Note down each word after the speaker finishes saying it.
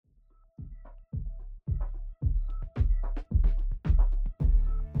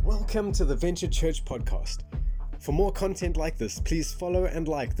Welcome to the Venture Church podcast. For more content like this, please follow and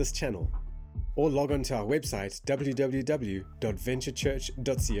like this channel, or log on to our website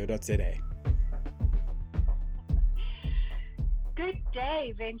www.venturechurch.co.za. Good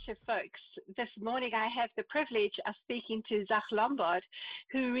day, Venture folks. This morning I have the privilege of speaking to Zach Lombard,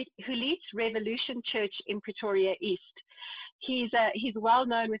 who leads Revolution Church in Pretoria East. He's well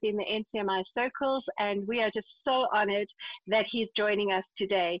known within the NCMI circles, and we are just so honored that he's joining us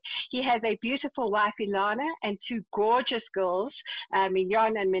today. He has a beautiful wife, Ilana, and two gorgeous girls,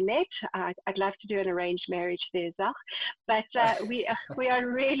 Mignon and Minette. I'd love to do an arranged marriage there, Zach, but we are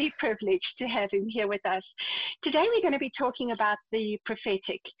really privileged to have him here with us. Today we're going to be talking about the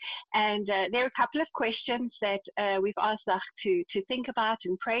prophetic, and there are a couple of questions that we've asked Zach to think about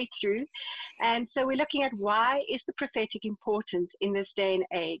and pray through. And so we're looking at, why is the prophetic important in this day and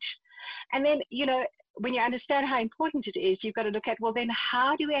age? And then, when you understand how important it is, you've got to look at, well, then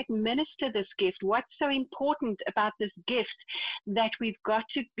how do we administer this gift? What's so important about this gift that we've got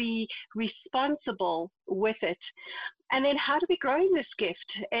to be responsible with it? And then how do we grow in this gift?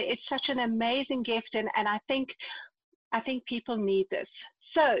 It's such an amazing gift, and I think people need this.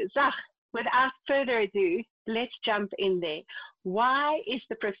 So, Zach, without further ado, let's jump in there. Why is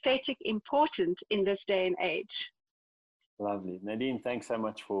the prophetic important in this day and age? Lovely. Nadine, thanks so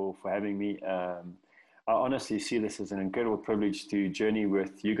much for having me. I honestly see this as an incredible privilege to journey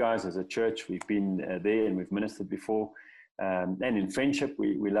with you guys as a church. We've been there and we've ministered before. And in friendship,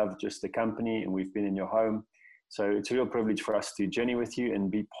 we love just the company, and we've been in your home. So it's a real privilege for us to journey with you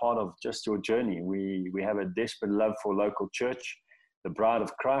and be part of just your journey. We have a desperate love for local church, the bride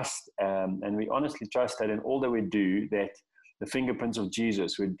of Christ, and we honestly trust that in all that we do, that the fingerprints of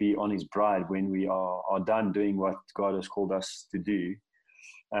Jesus would be on his bride when we are done doing what God has called us to do.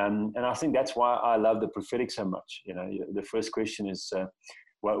 And I think that's why I love the prophetic so much. The first question is,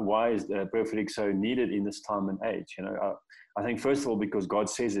 why is the prophetic so needed in this time and age? I think first of all, because God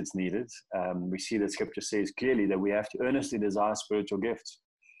says it's needed. We see that scripture says clearly that we have to earnestly desire spiritual gifts,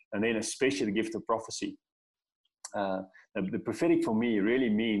 and then especially the gift of prophecy. The prophetic for me really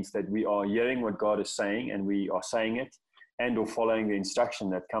means that we are hearing what God is saying, and we are saying it, and or following the instruction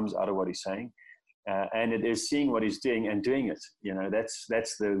that comes out of what he's saying. And it is seeing what he's doing and doing it.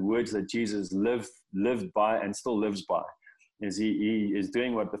 That's the words that Jesus lived by and still lives by. Is he is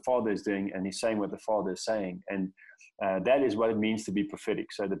doing what the Father is doing, and he's saying what the Father is saying. And that is what it means to be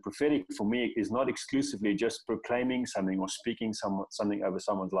prophetic. So the prophetic for me is not exclusively just proclaiming something or speaking something over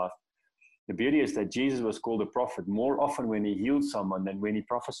someone's life. The beauty is that Jesus was called a prophet more often when he healed someone than when he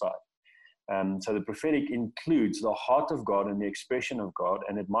prophesied. So the prophetic includes the heart of God and the expression of God,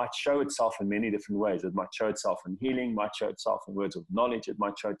 and it might show itself in many different ways. It might show itself in healing, might show itself in words of knowledge, it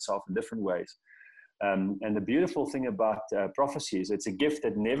might show itself in different ways. And the beautiful thing about prophecy is it's a gift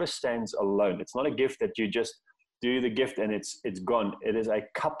that never stands alone. It's not a gift that you just do the gift and it's gone. It is a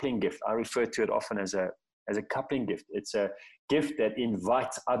coupling gift. I refer to it often as a coupling gift. It's a gift that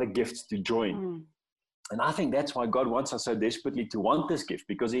invites other gifts to join. And I think that's why God wants us so desperately to want this gift,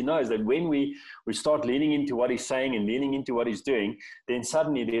 because he knows that when we start leaning into what he's saying and leaning into what he's doing, then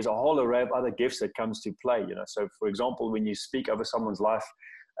suddenly there's a whole array of other gifts that comes to play. So for example, when you speak over someone's life,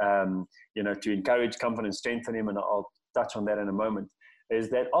 to encourage, comfort, and strengthen him, and I'll touch on that in a moment, is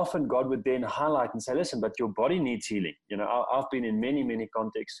that often God would then highlight and say, listen, but your body needs healing. I've been in many, many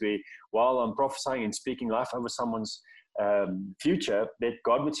contexts where while I'm prophesying and speaking life over someone's future, that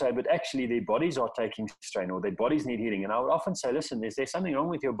God would say, but actually their bodies are taking strain, or their bodies need healing. And I would often say, listen, is there something wrong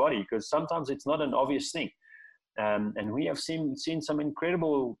with your body? Because sometimes it's not an obvious thing. And we have seen some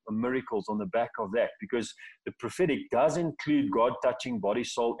incredible miracles on the back of that, because the prophetic does include God touching body,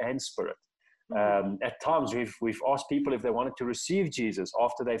 soul, and spirit. At times we've asked people if they wanted to receive Jesus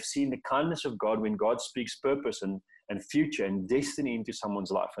after they've seen the kindness of God when God speaks purpose and future and destiny into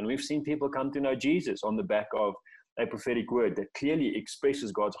someone's life. And we've seen people come to know Jesus on the back of a prophetic word that clearly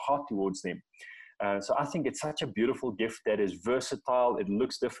expresses God's heart towards them. So I think it's such a beautiful gift that is versatile. It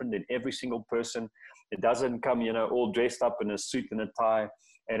looks different in every single person. It doesn't come, all dressed up in a suit and a tie.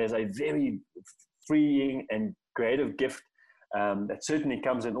 It is a very freeing and creative gift that certainly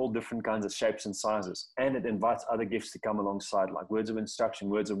comes in all different kinds of shapes and sizes. And it invites other gifts to come alongside, like words of instruction,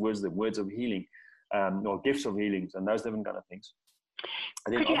 words of wisdom, words of healing, or gifts of healings, and those different kind of things.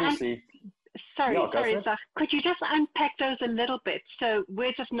 And then obviously... Sorry, Zach. Could you just unpack those a little bit? So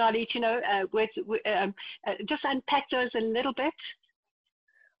words of knowledge, just unpack those a little bit.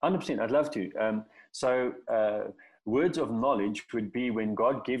 100%, I'd love to. So words of knowledge would be when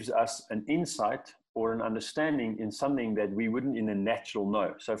God gives us an insight or an understanding in something that we wouldn't in the natural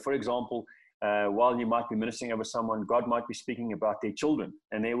know. So for example, while you might be ministering over someone, God might be speaking about their children.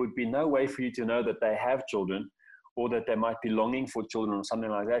 And there would be no way for you to know that they have children or that they might be longing for children or something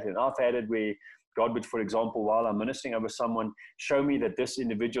like that. And I've had it where God would, for example, while I'm ministering over someone, show me that this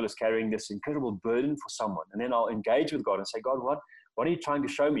individual is carrying this incredible burden for someone. And then I'll engage with God and say, God, what are you trying to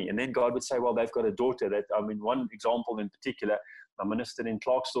show me? And then God would say, well, they've got a daughter that, I mean, one example in particular, I ministered in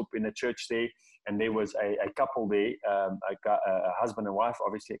Clarksdorp in a church there, and there was a couple there, a husband and wife,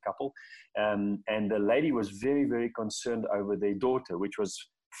 obviously a couple. And the lady was very, very concerned over their daughter, which was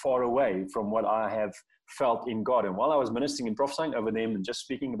far away from what I have felt in God. And while I was ministering and prophesying over them and just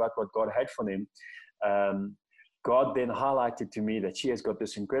speaking about what God had for them, God then highlighted to me that she has got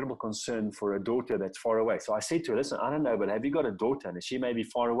this incredible concern for a daughter that's far away. So I said to her, listen, I don't know, but have you got a daughter? And she may be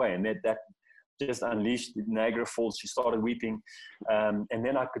far away. And that just unleashed Niagara Falls. She started weeping. And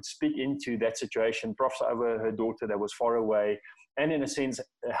then I could speak into that situation, prophesy over her daughter that was far away, and in a sense,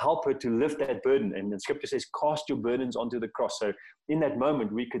 help her to lift that burden. And the scripture says, cast your burdens onto the cross. So in that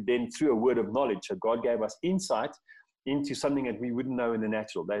moment, we could then, through a word of knowledge, so God gave us insight into something that we wouldn't know in the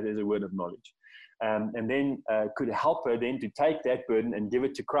natural. That is a word of knowledge. And then could help her then to take that burden and give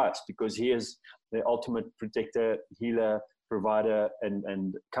it to Christ, because he is the ultimate protector, healer, provider,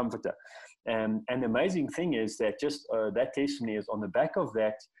 and comforter. And the amazing thing is that just that testimony is on the back of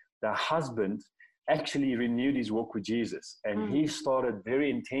that, the husband actually renewed his walk with Jesus. And he started very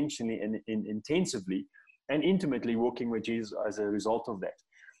intentionally and intensively and intimately walking with Jesus as a result of that.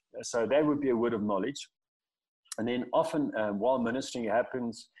 So that would be a word of knowledge. And then often while ministering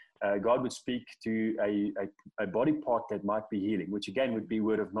happens, God would speak to a body part that might be healing, which again would be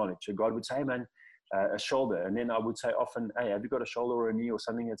word of knowledge. So God would say, hey man, a shoulder. And then I would say often, hey, have you got a shoulder or a knee or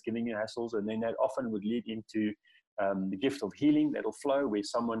something that's giving you hassles? And then that often would lead into the gift of healing that'll flow where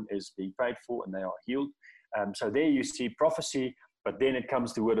someone is being prayed for and they are healed. So there you see prophecy, but then it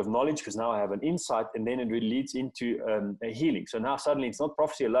comes to word of knowledge, because now I have an insight, and then it really leads into a healing. So now suddenly it's not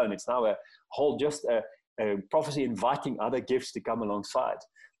prophecy alone. It's now a whole, just a prophecy inviting other gifts to come alongside.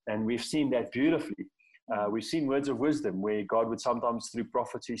 And we've seen that beautifully. We've seen words of wisdom where God would sometimes through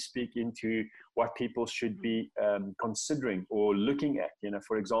prophecy speak into what people should be considering or looking at. You know,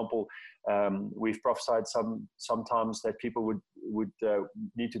 for example, we've prophesied sometimes that people would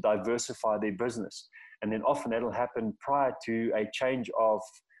need to diversify their business. And then often that'll happen prior to a change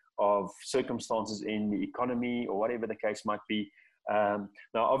of circumstances in the economy or whatever the case might be. Now,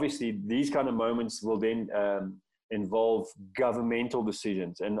 obviously, these kind of moments will then involve governmental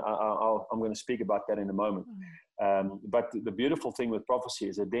decisions. And I'm going to speak about that in a moment. But the beautiful thing with prophecy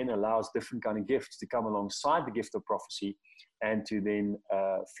is it then allows different kind of gifts to come alongside the gift of prophecy and to then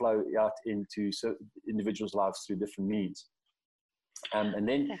flow out into individuals' lives through different means. And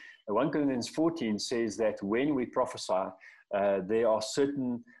then 1 Corinthians 14 says that when we prophesy, there are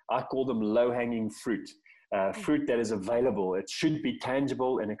certain, I call them low-hanging fruit. Fruit that is available. It should be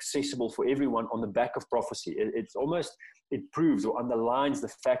tangible and accessible for everyone on the back of prophecy. It proves or underlines the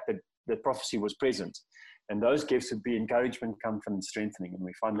fact that the prophecy was present. And those gifts would be encouragement, comfort, and strengthening. And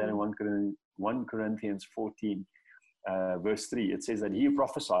we find that in 1 Corinthians 14, verse 3. It says that he who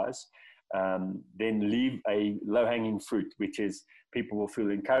prophesies then leave a low-hanging fruit, which is people will feel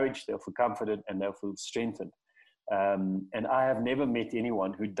encouraged, they'll feel comforted, and they'll feel strengthened. And I have never met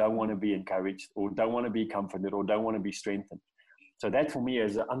anyone who don't want to be encouraged or don't want to be comforted or don't want to be strengthened. So that for me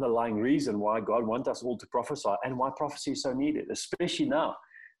is the underlying reason why God wants us all to prophesy and why prophecy is so needed, especially now.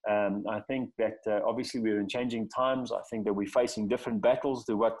 I think that obviously we're in changing times. I think that we're facing different battles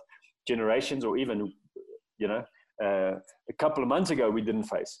to what generations or even, a couple of months ago we didn't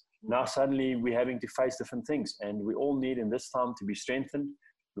face. Now suddenly we're having to face different things, and we all need in this time to be strengthened.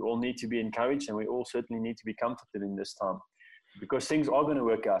 We all need to be encouraged, and we all certainly need to be comforted in this time, because things are going to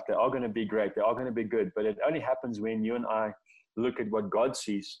work out. They are going to be great. They are going to be good. But it only happens when you and I look at what God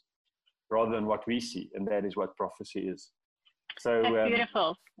sees rather than what we see. And that is what prophecy is. So that's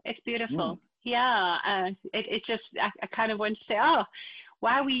beautiful. It's beautiful. Yeah. I kind of want to say,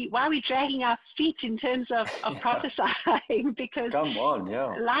 why are we dragging our feet in terms of prophesying? Because come on,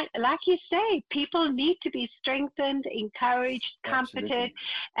 yeah. Like you say, people need to be strengthened, encouraged, comforted.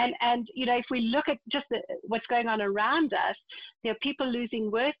 And if we look at just what's going on around us, there are people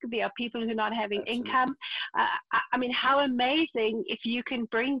losing work, there are people who are not having income. I mean, how amazing if you can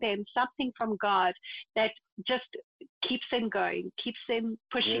bring them something from God that just keeps them going, keeps them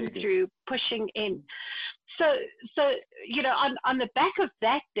pushing through, pushing in. So on the back of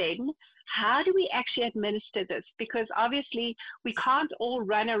that then, how do we actually administer this? Because obviously we can't all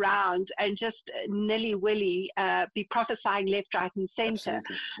run around and just nilly-willy be prophesying left, right, and center.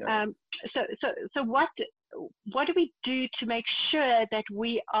 Yeah. So what do we do to make sure that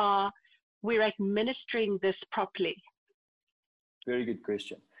we are we're administering this properly? Very good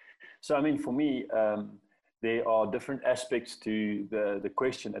question. So, I mean, for me, there are different aspects to the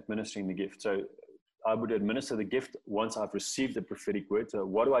question administering the gift. So I would administer the gift once I've received the prophetic word. So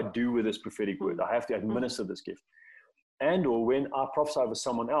what do I do with this prophetic word? I have to administer this gift. And or when I prophesy over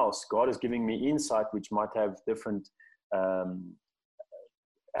someone else, God is giving me insight which might have different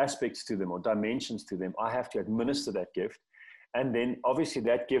aspects to them or dimensions to them. I have to administer that gift. And then obviously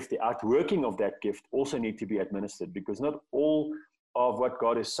that gift, the outworking of that gift also need to be administered, because not all of what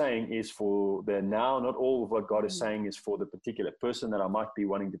God is saying is for the now. Not all of what God is saying is for the particular person that I might be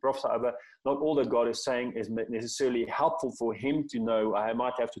wanting to prophesy over. Not all that God is saying is necessarily helpful for him to know. I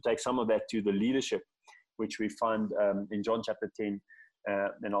might have to take some of that to the leadership, which we find in John chapter 10,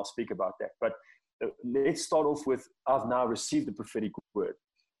 and I'll speak about that. But let's start off with, I've now received the prophetic word.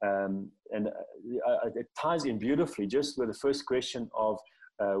 It ties in beautifully just with the first question of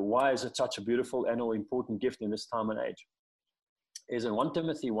why is it such a beautiful and all important gift in this time and age? Is in 1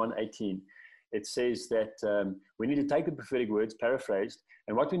 Timothy 1:18, it says that we need to take the prophetic words, paraphrased,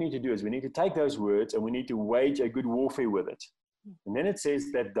 and what we need to do is we need to take those words and we need to wage a good warfare with it. And then it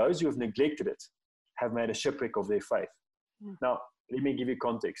says that those who have neglected it have made a shipwreck of their faith. Now, let me give you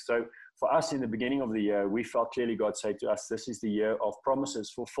context. So for us in the beginning of the year, we felt clearly God said to us, this is the year of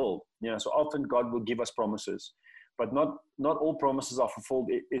promises fulfilled. You know, so often God will give us promises, but not all promises are fulfilled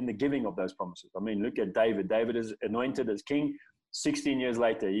in the giving of those promises. I mean, look at David. David is anointed as king. 16 years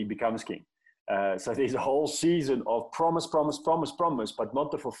later, he becomes king. So there's a whole season of promise, but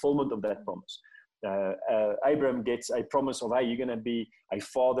not the fulfillment of that promise. Abraham gets a promise of, hey, you're going to be a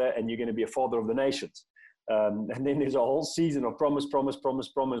father and you're going to be a father of the nations. And then there's a whole season of promise,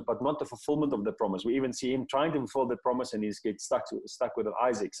 but not the fulfillment of the promise. We even see him trying to fulfill the promise and he gets stuck with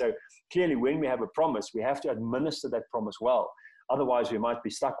Isaac. So clearly when we have a promise, we have to administer that promise well. Otherwise, we might be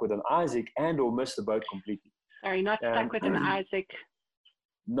stuck with an Isaac and or miss the boat completely. Sorry, not stuck with an Isaac.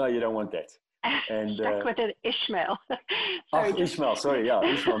 No, you don't want that. And stuck with an Ishmael. Sorry, Ishmael,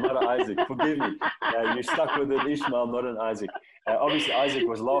 Ishmael, not an Isaac. Forgive me. You're stuck with an Ishmael, not an Isaac. Obviously, Isaac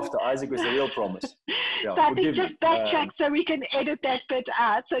was laughter. Isaac was the real promise. Yeah, so I think just backtrack so we can edit that bit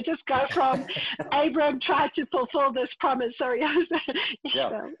out. So just go from Abraham tried to fulfill this promise. Sorry,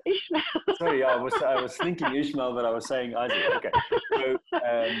 Ishmael. Sorry, I was thinking Ishmael, but I was saying Isaac. Okay. So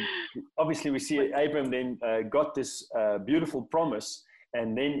obviously, we see Abraham then got this beautiful promise.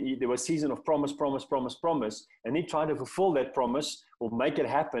 And then there was a season of promise, and he tried to fulfill that promise or make it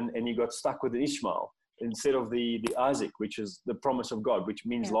happen, and he got stuck with the Ishmael instead of the Isaac, which is the promise of God, which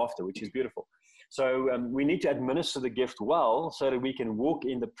means laughter, which is beautiful. So we need to administer the gift well so that we can walk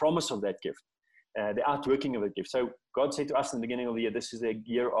in the promise of that gift, the outworking of the gift. So God said to us in the beginning of the year, this is a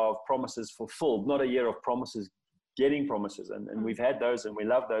year of promises fulfilled, not a year of promises getting promises. And we've had those and we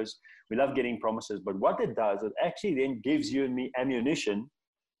love those. We love getting promises. But what it does, it actually then gives you and me ammunition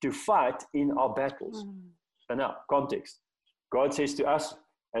to fight in our battles. So now, context. God says to us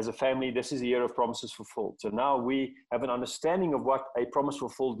as a family, this is a year of promises fulfilled. So now we have an understanding of what a promise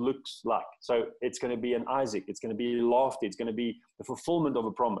fulfilled looks like. So it's going to be an Isaac. It's going to be laughter. It's going to be the fulfillment of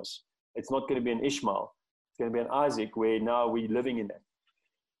a promise. It's not going to be an Ishmael. It's going to be an Isaac where now we're living in that.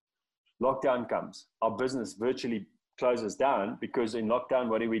 Lockdown comes. Our business virtually closes down because in lockdown,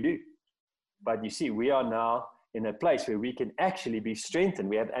 what do? But you see, we are now in a place where we can actually be strengthened.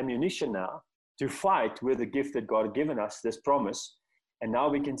 We have ammunition now to fight with the gift that God has given us, this promise. And now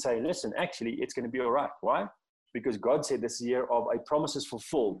we can say, listen, actually, it's going to be all right. Why? Because God said this year of a promise is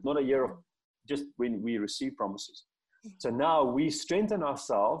fulfilled, not a year of just when we receive promises. So now we strengthen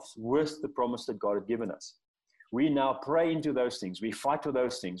ourselves with the promise that God has given us. We now pray into those things. We fight for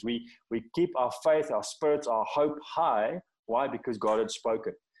those things. We keep our faith, our spirits, our hope high. Why? Because God had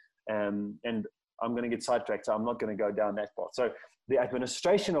spoken. And I'm going to get sidetracked, so I'm not going to go down that path. So the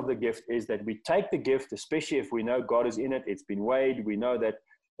administration of the gift is that we take the gift, especially if we know God is in it. It's been weighed. We know that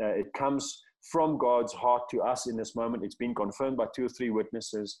it comes from God's heart to us in this moment. It's been confirmed by 2 or 3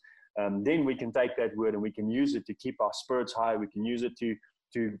 witnesses. Then we can take that word and we can use it to keep our spirits high. We can use it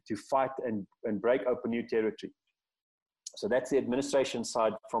to fight and break open new territory. So that's the administration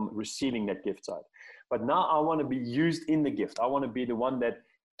side from receiving that gift side. But now I want to be used in the gift. I want to be the one that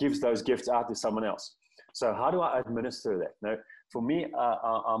gives those gifts out to someone else. So how do I administer that? Now, for me,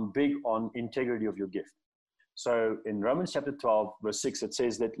 I'm big on integrity of your gift. So in Romans chapter 12, verse 6, it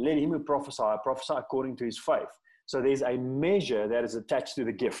says that let him who prophesy according to his faith. So there's a measure that is attached to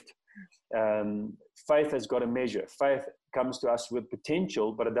the gift. Faith has got a measure. Faith comes to us with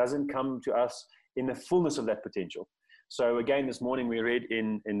potential, but it doesn't come to us in the fullness of that potential. So again, this morning we read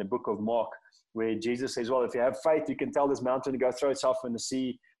in the book of Mark where Jesus says, well, if you have faith, you can tell this mountain to go throw itself in the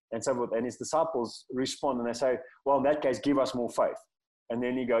sea and so forth. And his disciples respond and they say, well, in that case, give us more faith. And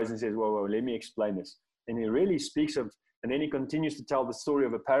then he goes and says, well, let me explain this. And he really speaks of, and then he continues to tell the story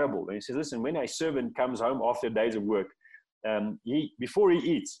of a parable. And he says, listen, when a servant comes home after days of work, before he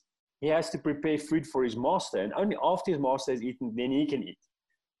eats, he has to prepare food for his master. And only after his master has eaten, then he can eat.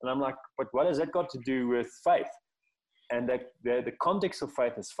 And I'm like, but what has that got to do with faith? And the context of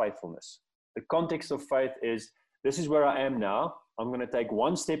faith is faithfulness. The context of faith is, this is where I am now. I'm going to take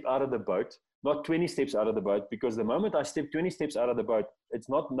one step out of the boat, not 20 steps out of the boat, because the moment I step 20 steps out of the boat, it's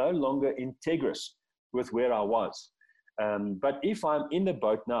no longer integrous with where I was. But if I'm in the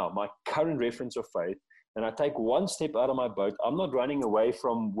boat now, my current reference of faith, and I take one step out of my boat, I'm not running away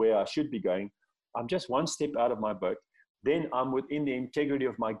from where I should be going. I'm just one step out of my boat. Then I'm within the integrity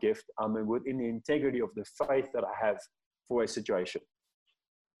of my gift. I'm within the integrity of the faith that I have for a situation.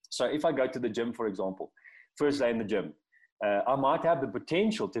 So if I go to the gym, for example, first day in the gym, I might have the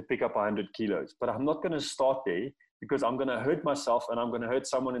potential to pick up 100 kilos, but I'm not going to start there because I'm going to hurt myself and I'm going to hurt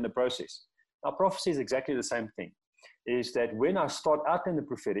someone in the process. Now, prophecy is exactly the same thing, is that when I start out in the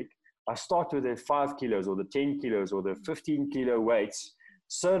prophetic, I start with the 5 kilos or the 10 kilos or the 15 kilo weights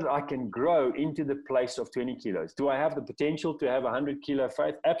so that I can grow into the place of 20 kilos. Do I have the potential to have 100 kilo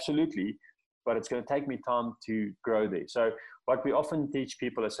faith? Absolutely, but it's going to take me time to grow there. So what we often teach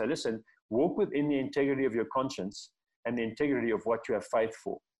people is say, listen, walk within the integrity of your conscience and the integrity of what you have faith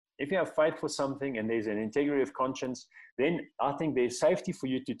for. If you have faith for something and there's an integrity of conscience, then I think there's safety for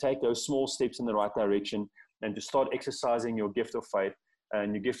you to take those small steps in the right direction and to start exercising your gift of faith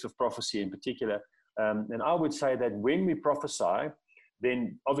and your gift of prophecy in particular. And I would say that when we prophesy,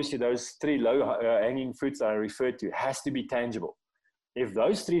 then obviously those 3 low-hanging fruits that I referred to has to be tangible. If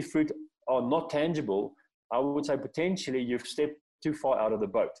those 3 fruit are not tangible, I would say potentially you've stepped too far out of the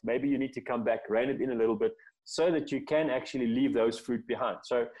boat. Maybe you need to come back, rein it in a little bit so that you can actually leave those fruit behind.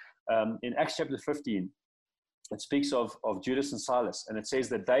 So in Acts chapter 15, it speaks of Judas and Silas, and it says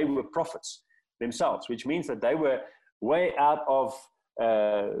that they were prophets themselves, which means that they were way out of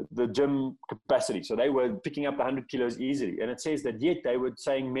the gym capacity. So they were picking up 100 kilos easily. And it says that yet they were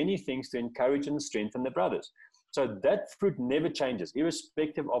saying many things to encourage and strengthen the brothers. So that fruit never changes,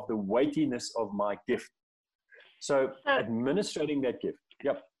 irrespective of the weightiness of my gift. So administrating that gift.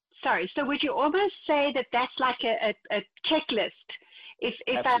 Yep. Sorry. So would you almost say that that's like a checklist?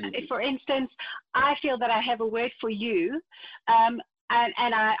 If for instance, I feel that I have a word for you,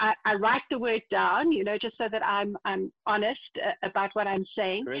 and I write the word down, just so that I'm honest about what I'm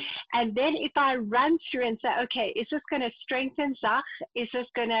saying. Correct. And then if I run through and say, okay, is this going to strengthen Zach? Is this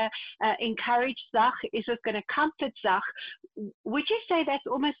going to encourage Zach? Is this going to comfort Zach? Would you say that's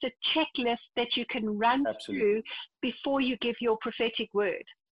almost a checklist that you can run through before you give your prophetic word?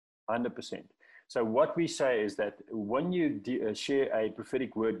 100%. So what we say is that when you share a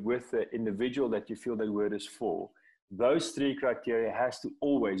prophetic word with the individual that you feel that word is for, those 3 criteria has to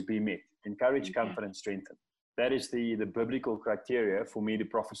always be met: encourage, comfort, and strengthen. That is the biblical criteria for me to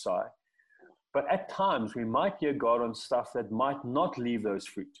prophesy. But at times we might hear God on stuff that might not leave those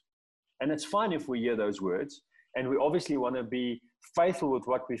fruit. And it's fine if we hear those words, and we obviously want to be faithful with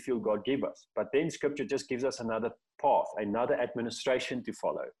what we feel God gave us. But then Scripture just gives us another path, another administration to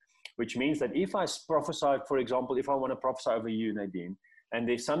follow, which means that if I prophesy, for example, if I want to prophesy over you, Nadine, and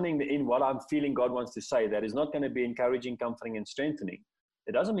there's something in what I'm feeling God wants to say that is not going to be encouraging, comforting, and strengthening,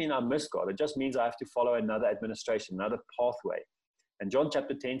 it doesn't mean I miss God. It just means I have to follow another administration, another pathway. And John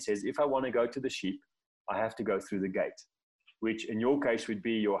chapter 10 says, if I want to go to the sheep, I have to go through the gate, which in your case would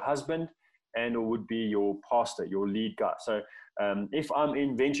be your husband and or would be your pastor, your lead guy. So if I'm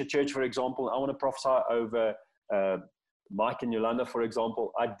in Venture Church, for example, I want to prophesy over Mike and Yolanda, for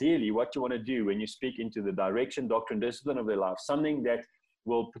example, ideally what you want to do when you speak into the direction, doctrine, discipline of their life, something that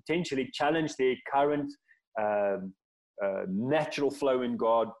will potentially challenge their current natural flow in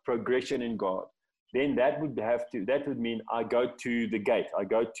God, progression in God, then that would mean I go to the gate. I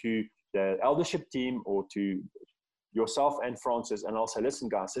go to the eldership team or to yourself and Francis, and I'll say, listen,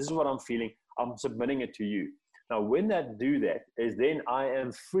 guys, this is what I'm feeling. I'm submitting it to you. Now, when that is then I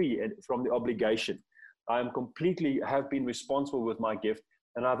am free from the obligation. I am have been responsible with my gift,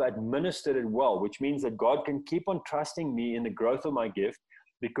 and I've administered it well, which means that God can keep on trusting me in the growth of my gift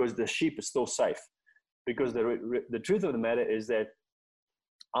because the sheep is still safe. Because the truth of the matter is that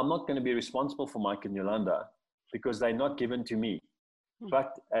I'm not going to be responsible for Mike and Yolanda because they're not given to me.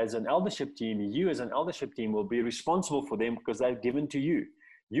 But as an eldership team, you as an eldership team will be responsible for them because they're given to you.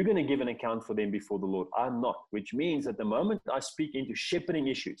 You're going to give an account for them before the Lord. I'm not, which means that the moment I speak into shepherding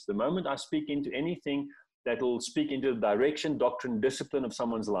issues, the moment I speak into anything that will speak into the direction, doctrine, discipline of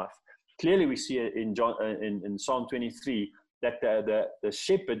someone's life, clearly we see in Psalm 23 that the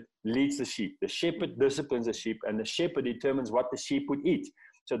shepherd leads the sheep. The shepherd disciplines the sheep, and the shepherd determines what the sheep would eat.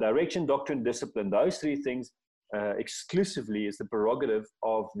 So direction, doctrine, discipline, those three things exclusively is the prerogative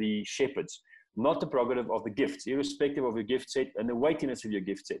of the shepherds, not the prerogative of the gifts, irrespective of your gift set and the weightiness of your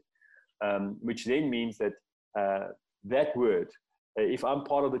gift set, which then means that that word, if I'm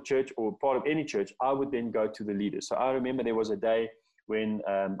part of the church or part of any church, I would then go to the leaders. So I remember there was a day when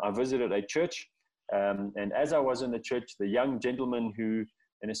I visited a church, and as I was in the church, the young gentleman who,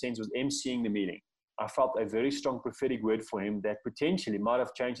 in a sense, was emceeing the meeting, I felt a very strong prophetic word for him that potentially might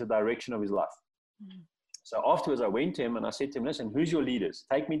have changed the direction of his life. So afterwards, I went to him and I said to him, listen, who's your leaders?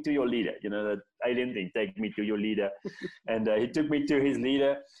 Take me to your leader. You know, that alien thing, take me to your leader. And he took me to his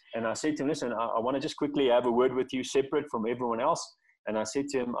leader. And I said to him, listen, I want to just quickly have a word with you separate from everyone else. And I said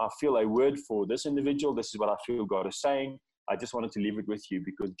to him, I feel a word for this individual. This is what I feel God is saying. I just wanted to leave it with you,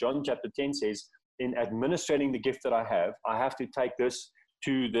 because John chapter 10 says, in administrating the gift that I have to take this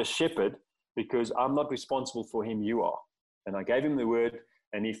to the shepherd, because I'm not responsible for him, you are. And I gave him the word,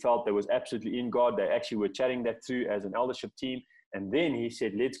 and he felt that was absolutely in God. They actually were chatting that through as an eldership team. And then he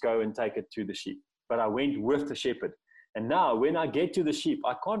said, let's go and take it to the sheep. But I went with the shepherd. And now when I get to the sheep,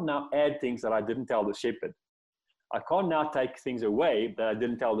 I can't now add things that I didn't tell the shepherd. I can't now take things away that I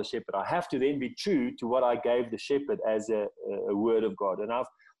didn't tell the shepherd. I have to then be true to what I gave the shepherd as a word of God. And I've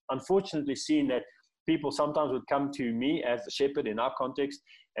unfortunately seen that people sometimes would come to me as the shepherd in our context,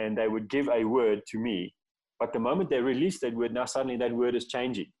 and they would give a word to me. But the moment they release that word, now suddenly that word is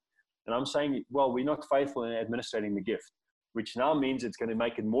changing. And I'm saying, well, we're not faithful in administrating the gift, which now means it's going to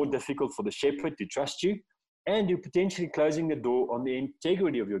make it more difficult for the shepherd to trust you, and you're potentially closing the door on the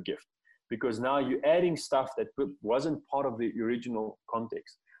integrity of your gift, because now you're adding stuff that wasn't part of the original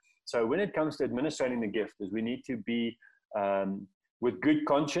context. So when it comes to administrating the gift, is we need to be with good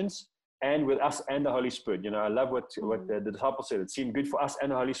conscience and with us and the Holy Spirit. You know, I love what the disciples said. It seemed good for us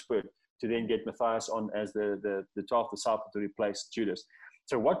and the Holy Spirit to then get Matthias on as the 12th disciple to replace Judas.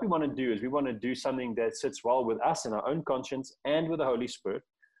 So what we want to do is we want to do something that sits well with us in our own conscience and with the Holy Spirit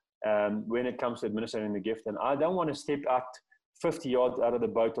when it comes to administrating the gift. And I don't want to step out 50 yards out of the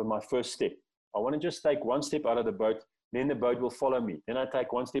boat on my first step. I want to just take one step out of the boat, then the boat will follow me. Then I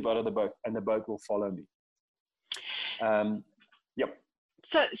take one step out of the boat, and the boat will follow me. Yep.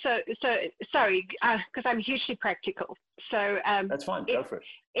 So sorry, because I'm hugely practical. So that's fine. Go for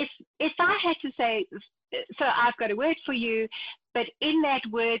it. If I had to say, so I've got a word for you, but in that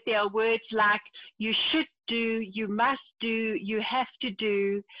word there are words like you should do, you must do, you have to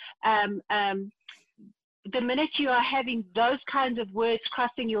do. The minute you are having those kinds of words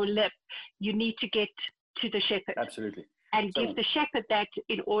crossing your lip, you need to get to the shepherd. Absolutely. And give the shepherd that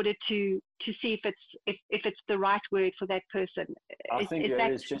in order to see if it's the right word for that person. I think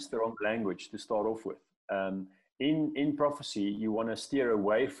that is just the wrong language to start off with. In prophecy, you want to steer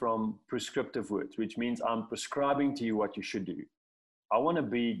away from prescriptive words, which means I'm prescribing to you what you should do. I want to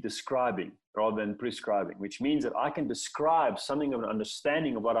be describing rather than prescribing, which means that I can describe something of an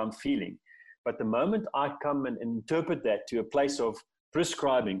understanding of what I'm feeling. But the moment I come and interpret that to a place of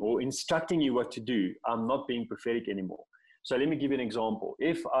prescribing or instructing you what to do, I'm not being prophetic anymore. So let me give you an example.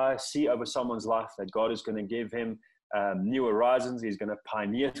 If I see over someone's life that God is going to give him new horizons, he's going to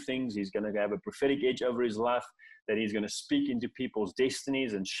pioneer things, he's going to have a prophetic edge over his life, that he's going to speak into people's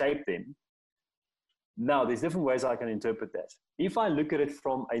destinies and shape them. Now, there's different ways I can interpret that. If I look at it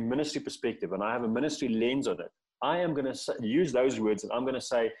from a ministry perspective and I have a ministry lens on it, I am going to use those words and I'm going to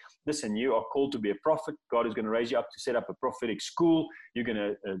say, listen, you are called to be a prophet. God is going to raise you up to set up a prophetic school. You're going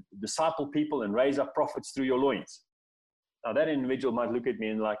to disciple people and raise up prophets through your loins. Now, that individual might look at me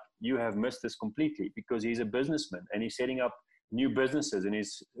and like, you have missed this completely, because he's a businessman and he's setting up new businesses and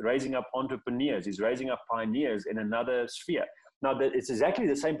he's raising up entrepreneurs. He's raising up pioneers in another sphere. Now, it's exactly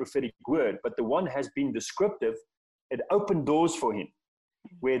the same prophetic word, but the one has been descriptive. It opened doors for him,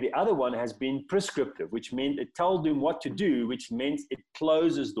 where the other one has been prescriptive, which meant it told him what to do, which meant it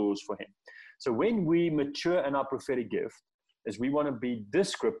closes doors for him. So when we mature in our prophetic gift, is we want to be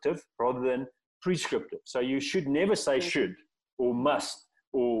descriptive rather than prescriptive. So you should never say should or must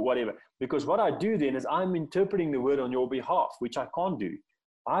or whatever, because what I do then is I'm interpreting the word on your behalf, which I can't do.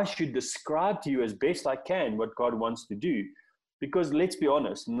 I should describe to you as best I can what God wants to do, because let's be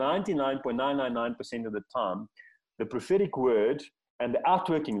honest, 99.999% of the time, the prophetic word and the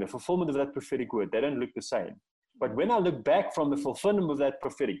outworking, the fulfillment of that prophetic word, they don't look the same. But when I look back from the fulfillment of that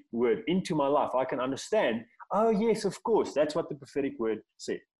prophetic word into my life, I can understand, oh yes, of course, that's what the prophetic word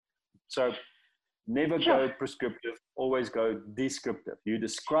said. So never go prescriptive, always go descriptive. You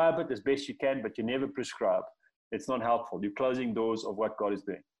describe it as best you can, but you never prescribe. It's not helpful. You're closing doors of what God is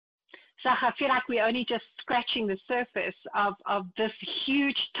doing. Zach, I feel like we're only just scratching the surface of this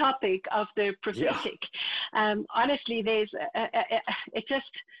huge topic of the prophetic. Honestly,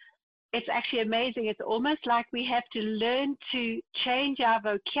 it's actually amazing. It's almost like we have to learn to change our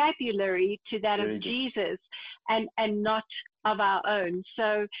vocabulary to that of Jesus and not of our own.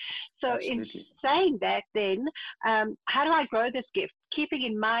 So in saying that, then, how do I grow this gift? Keeping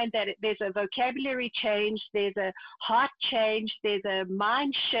in mind that there's a vocabulary change, there's a heart change, there's a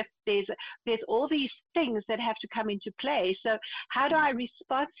mind shift, there's all these things that have to come into play. So how do I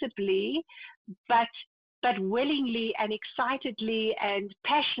responsibly, but willingly and excitedly and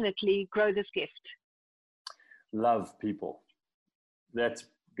passionately grow this gift? Love people. That's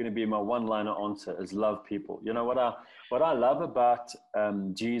going to be my one-liner answer, is love people. You know, what I love about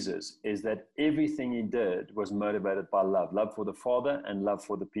Jesus is that everything he did was motivated by love for the Father and love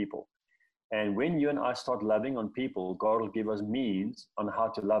for the people. And when you and I start loving on people, God will give us means on how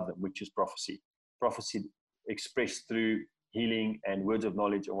to love them, which is prophecy expressed through healing and words of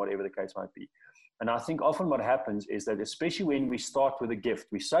knowledge, or whatever the case might be. And I think often what happens is that, especially when we start with a gift,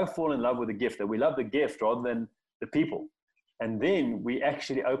 we so fall in love with the gift that we love the gift rather than the people. And then we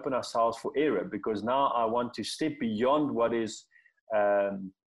actually open ourselves for error, because now I want to step beyond what is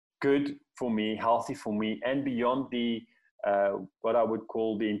good for me, healthy for me, and beyond the what I would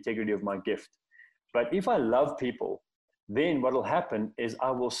call the integrity of my gift. But if I love people, then what will happen is I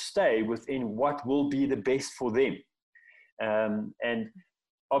will stay within what will be the best for them. And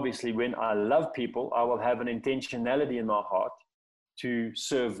obviously, when I love people, I will have an intentionality in my heart to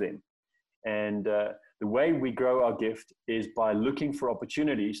serve them. And the way we grow our gift is by looking for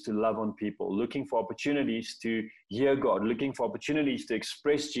opportunities to love on people, looking for opportunities to hear God, looking for opportunities to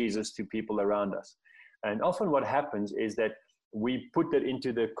express Jesus to people around us. And often what happens is that we put that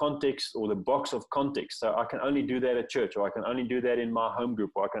into the context or the box of context. So I can only do that at church, or I can only do that in my home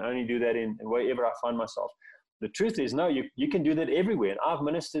group, or I can only do that in wherever I find myself. The truth is, no, you can do that everywhere. And I've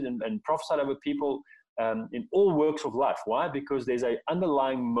ministered and prophesied over people in all works of life. Why? Because there's an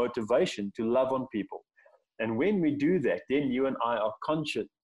underlying motivation to love on people. And when we do that, then you and I are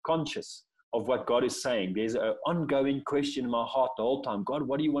conscious of what God is saying. There's an ongoing question in my heart the whole time. God,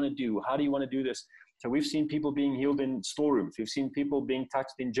 what do you want to do? How do you want to do this? So we've seen people being healed in storerooms. We've seen people being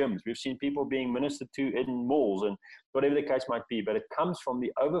touched in gyms. We've seen people being ministered to in malls, and whatever the case might be. But it comes from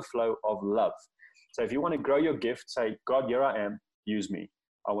the overflow of love. So if you want to grow your gift, say, God, here I am, use me.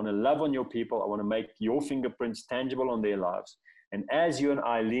 I want to love on your people. I want to make your fingerprints tangible on their lives. And as you and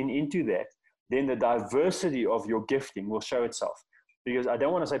I lean into that, then the diversity of your gifting will show itself. Because I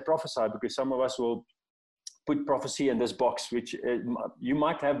don't want to say prophesy, because some of us will put prophecy in this box, which you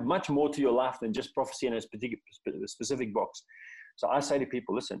might have much more to your life than just prophecy in a specific box. So I say to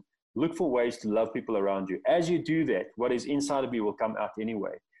people, listen, look for ways to love people around you. As you do that, what is inside of you will come out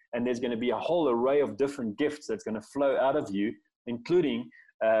anyway. And there's going to be a whole array of different gifts that's going to flow out of you, including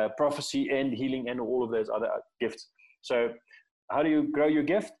prophecy and healing and all of those other gifts. So how do you grow your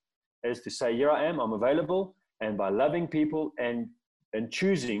gift? Is to say, here I am, I'm available. And by loving people and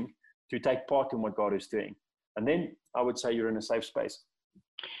choosing to take part in what God is doing. And then I would say you're in a safe space.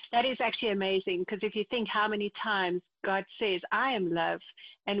 That is actually amazing, because if you think how many times God says, I am love,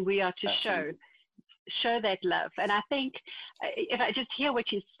 and we are to show that love. And I think if I just hear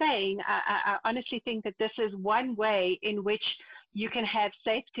what you're saying, I honestly think that this is one way in which you can have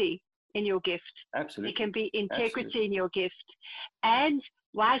safety in your gift. Absolutely. There can be integrity in your gift. And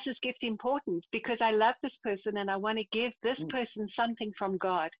why is this gift important? Because I love this person and I want to give this person something from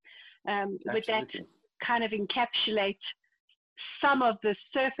God. Would that kind of encapsulate some of the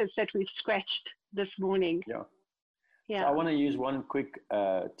surface that we've scratched this morning? Yeah. Yeah. So I want to use one quick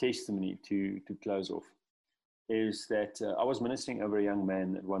testimony to close off. Is that I was ministering over a young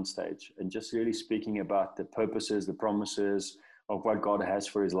man at one stage, and just really speaking about the purposes, the promises of what God has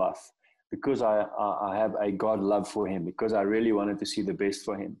for his life. Because I have a God love for him, because I really wanted to see the best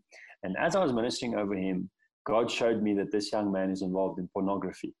for him. And as I was ministering over him, God showed me that this young man is involved in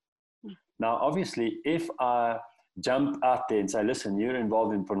pornography. Now, obviously, if I jump out there and say, listen, you're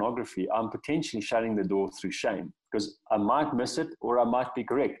involved in pornography, I'm potentially shutting the door through shame, because I might miss it or I might be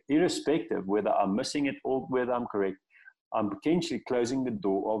correct. Irrespective whether I'm missing it or whether I'm correct, I'm potentially closing the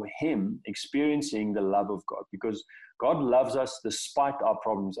door of him experiencing the love of God, because God loves us despite our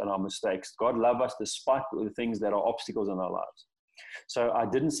problems and our mistakes. God loves us despite the things that are obstacles in our lives. So I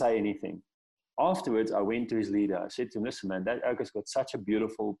didn't say anything. Afterwards, I went to his leader. I said to him, listen, man, that Oak's got such a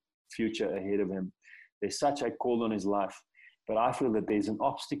beautiful future ahead of him. There's such a call on his life. But I feel that there's an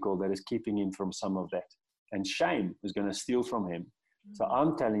obstacle that is keeping him from some of that. And shame is going to steal from him. So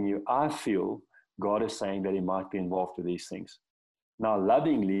I'm telling you, I feel God is saying that he might be involved with these things. Now,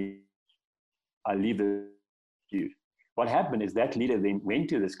 lovingly, I leave the you. What happened is that leader then went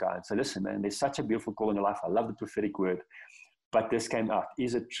to this guy and said, listen, man, there's such a beautiful call in your life. I love the prophetic word, but this came out.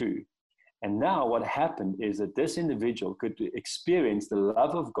 Is it true? And now what happened is that this individual could experience the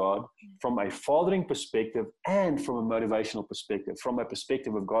love of God from a fathering perspective and from a motivational perspective, from a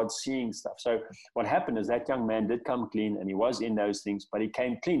perspective of God seeing stuff. So what happened is that young man did come clean, and he was in those things, but he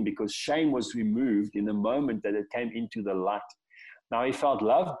came clean because shame was removed in the moment that it came into the light. Now he felt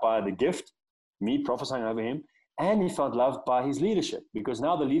loved by the gift, me prophesying over him, and he felt loved by his leadership, because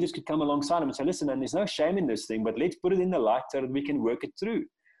now the leaders could come alongside him and say, listen, and there's no shame in this thing, but let's put it in the light so that we can work it through.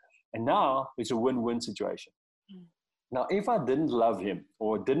 And now it's a win-win situation. Now, if I didn't love him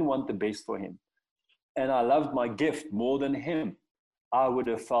or didn't want the best for him, and I loved my gift more than him, I would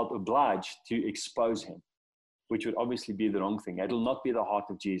have felt obliged to expose him, which would obviously be the wrong thing. It will not be the heart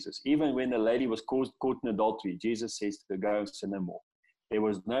of Jesus. Even when the lady was caught in adultery, Jesus says to her, go and sin no more. There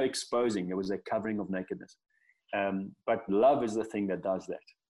was no exposing. There was a covering of nakedness. But love is the thing that does that.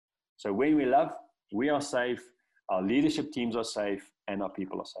 So when we love, we are safe, our leadership teams are safe, and our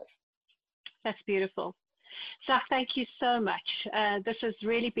people are safe. That's beautiful. Zach, thank you so much. This has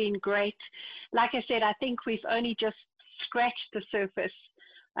really been great. Like I said, I think we've only just scratched the surface.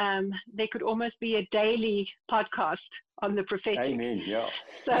 There could almost be a daily podcast on the prophetic. Amen, yeah.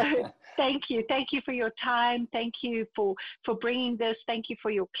 So thank you. Thank you for your time. Thank you for bringing this. Thank you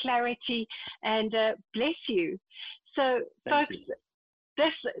for your clarity, and bless you. So folks,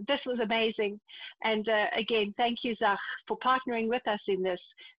 this was amazing. And again, thank you, Zach, for partnering with us in this.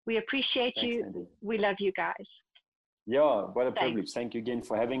 We appreciate you. Nadine. We love you guys. Yeah, what a privilege. Thank you again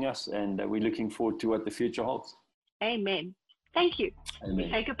for having us, and we're looking forward to what the future holds. Amen. Thank you. Amen.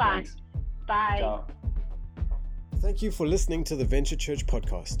 Say goodbye. Thanks. Bye. Ciao. Thank you for listening to the Venture Church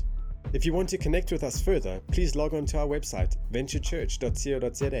podcast. If you want to connect with us further, please log on to our website,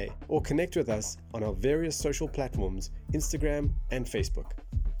 venturechurch.co.za, or connect with us on our various social platforms, Instagram and Facebook.